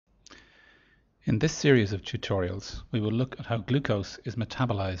In this series of tutorials, we will look at how glucose is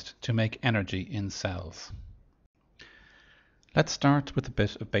metabolized to make energy in cells. Let's start with a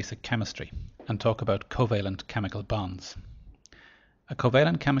bit of basic chemistry and talk about covalent chemical bonds. A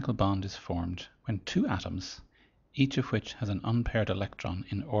covalent chemical bond is formed when two atoms, each of which has an unpaired electron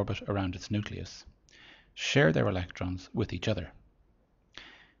in orbit around its nucleus, share their electrons with each other.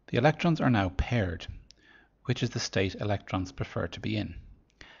 The electrons are now paired, which is the state electrons prefer to be in,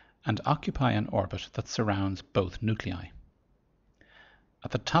 and occupy an orbit that surrounds both nuclei. At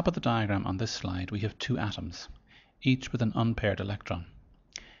the top of the diagram on this slide we have two atoms, each with an unpaired electron.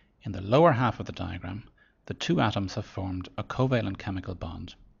 In the lower half of the diagram, the two atoms have formed a covalent chemical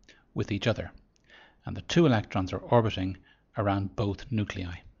bond with each other, and the two electrons are orbiting around both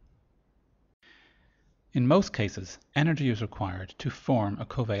nuclei. In most cases, energy is required to form a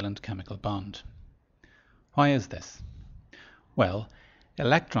covalent chemical bond. Why is this? Well,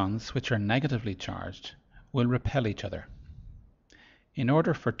 electrons which are negatively charged will repel each other. In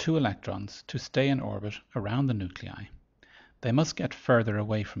order for two electrons to stay in orbit around the nuclei, they must get further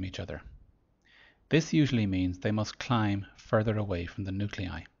away from each other. This usually means they must climb further away from the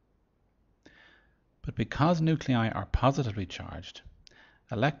nuclei. But because nuclei are positively charged,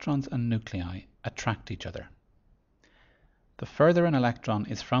 electrons and nuclei attract each other. The further an electron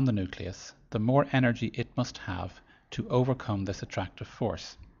is from the nucleus, the more energy it must have to overcome this attractive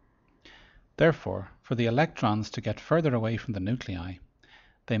force. Therefore, for the electrons to get further away from the nuclei,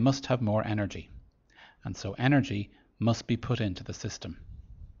 they must have more energy, and so energy must be put into the system.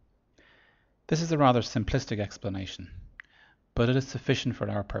 This is a rather simplistic explanation, but it is sufficient for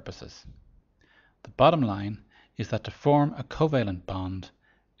our purposes. The bottom line is that to form a covalent bond,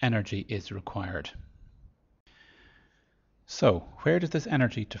 energy is required. So, where does this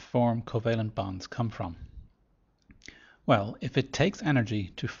energy to form covalent bonds come from? Well, if it takes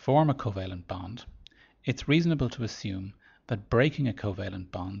energy to form a covalent bond, it's reasonable to assume that breaking a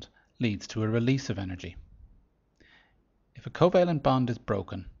covalent bond leads to a release of energy. If a covalent bond is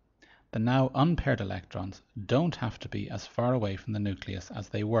broken, the now unpaired electrons don't have to be as far away from the nucleus as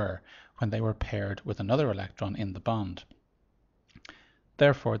they were when they were paired with another electron in the bond.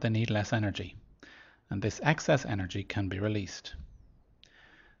 Therefore, they need less energy, and this excess energy can be released.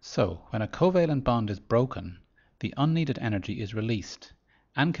 So, when a covalent bond is broken, the unneeded energy is released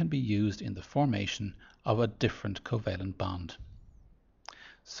and can be used in the formation of a different covalent bond.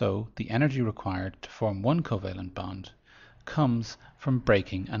 So, the energy required to form one covalent bond comes from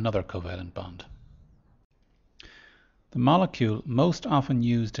breaking another covalent bond. The molecule most often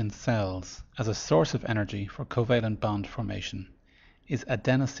used in cells as a source of energy for covalent bond formation is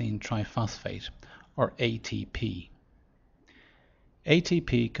adenosine triphosphate, or ATP.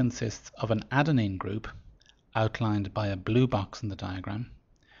 ATP consists of an adenine group, outlined by a blue box in the diagram,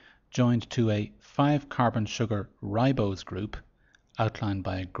 joined to a 5-carbon sugar ribose group, outlined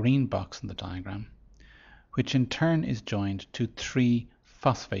by a green box in the diagram, which in turn is joined to 3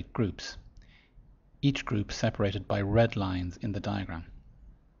 phosphate groups, each group separated by red lines in the diagram.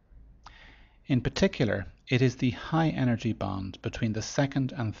 In particular, it is the high energy bond between the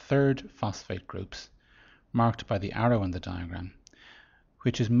second and third phosphate groups, marked by the arrow in the diagram,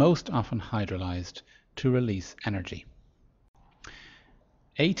 which is most often hydrolyzed to release energy.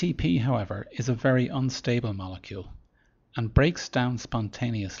 ATP, however, is a very unstable molecule and breaks down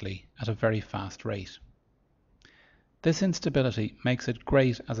spontaneously at a very fast rate. This instability makes it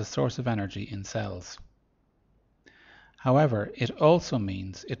great as a source of energy in cells. However, it also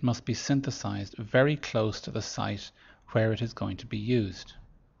means it must be synthesized very close to the site where it is going to be used.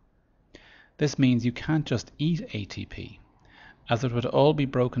 This means you can't just eat ATP, as it would all be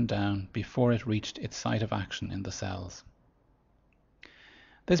broken down before it reached its site of action in the cells.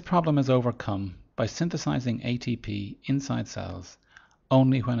 This problem is overcome by synthesizing ATP inside cells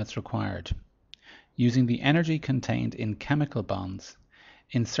only when it's required, using the energy contained in chemical bonds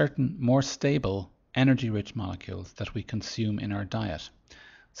in certain more stable energy-rich molecules that we consume in our diet,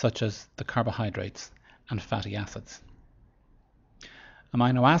 such as the carbohydrates and fatty acids.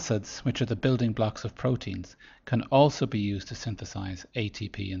 Amino acids, which are the building blocks of proteins, can also be used to synthesize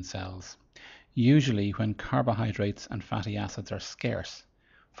ATP in cells, usually when carbohydrates and fatty acids are scarce,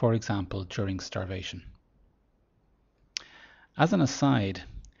 for example during starvation. As an aside,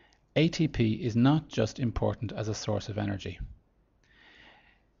 ATP is not just important as a source of energy.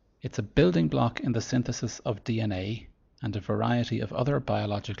 It's a building block in the synthesis of DNA and a variety of other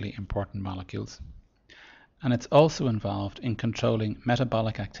biologically important molecules, and it's also involved in controlling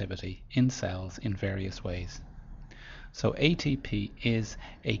metabolic activity in cells in various ways. So ATP is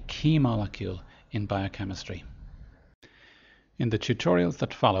a key molecule in biochemistry. In the tutorials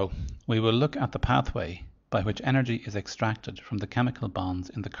that follow, we will look at the pathway by which energy is extracted from the chemical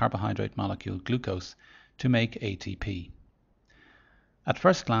bonds in the carbohydrate molecule glucose to make ATP. At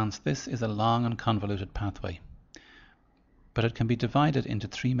first glance, this is a long and convoluted pathway, but it can be divided into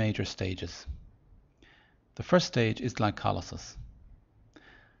three major stages. The first stage is glycolysis.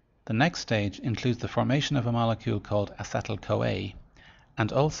 The next stage includes the formation of a molecule called acetyl-CoA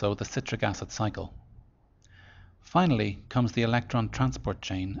and also the citric acid cycle. Finally comes the electron transport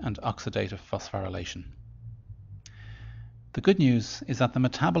chain and oxidative phosphorylation. The good news is that the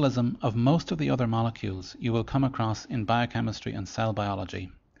metabolism of most of the other molecules you will come across in biochemistry and cell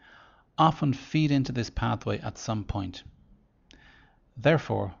biology often feed into this pathway at some point.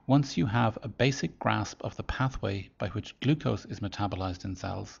 Therefore, once you have a basic grasp of the pathway by which glucose is metabolized in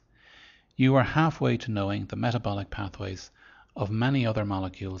cells, you are halfway to knowing the metabolic pathways of many other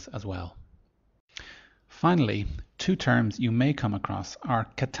molecules as well. Finally, two terms you may come across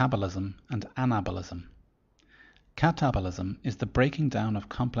are catabolism and anabolism. Catabolism is the breaking down of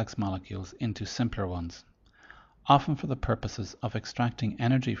complex molecules into simpler ones, often for the purposes of extracting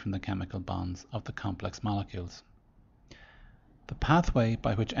energy from the chemical bonds of the complex molecules. The pathway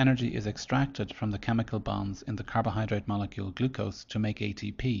by which energy is extracted from the chemical bonds in the carbohydrate molecule glucose to make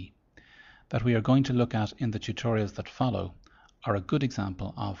ATP, that we are going to look at in the tutorials that follow, are a good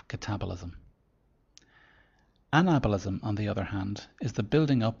example of catabolism. Anabolism, on the other hand, is the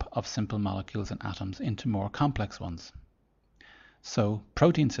building up of simple molecules and atoms into more complex ones. So,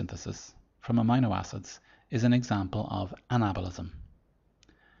 protein synthesis from amino acids is an example of anabolism.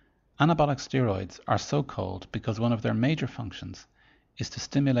 Anabolic steroids are so called because one of their major functions is to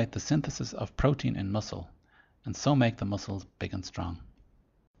stimulate the synthesis of protein in muscle and so make the muscles big and strong.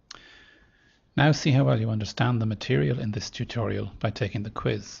 Now see how well you understand the material in this tutorial by taking the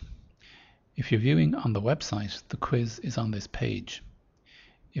quiz. If you're viewing on the website, the quiz is on this page.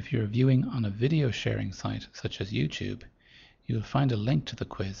 If you're viewing on a video sharing site such as YouTube, you will find a link to the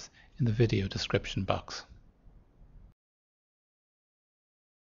quiz in the video description box.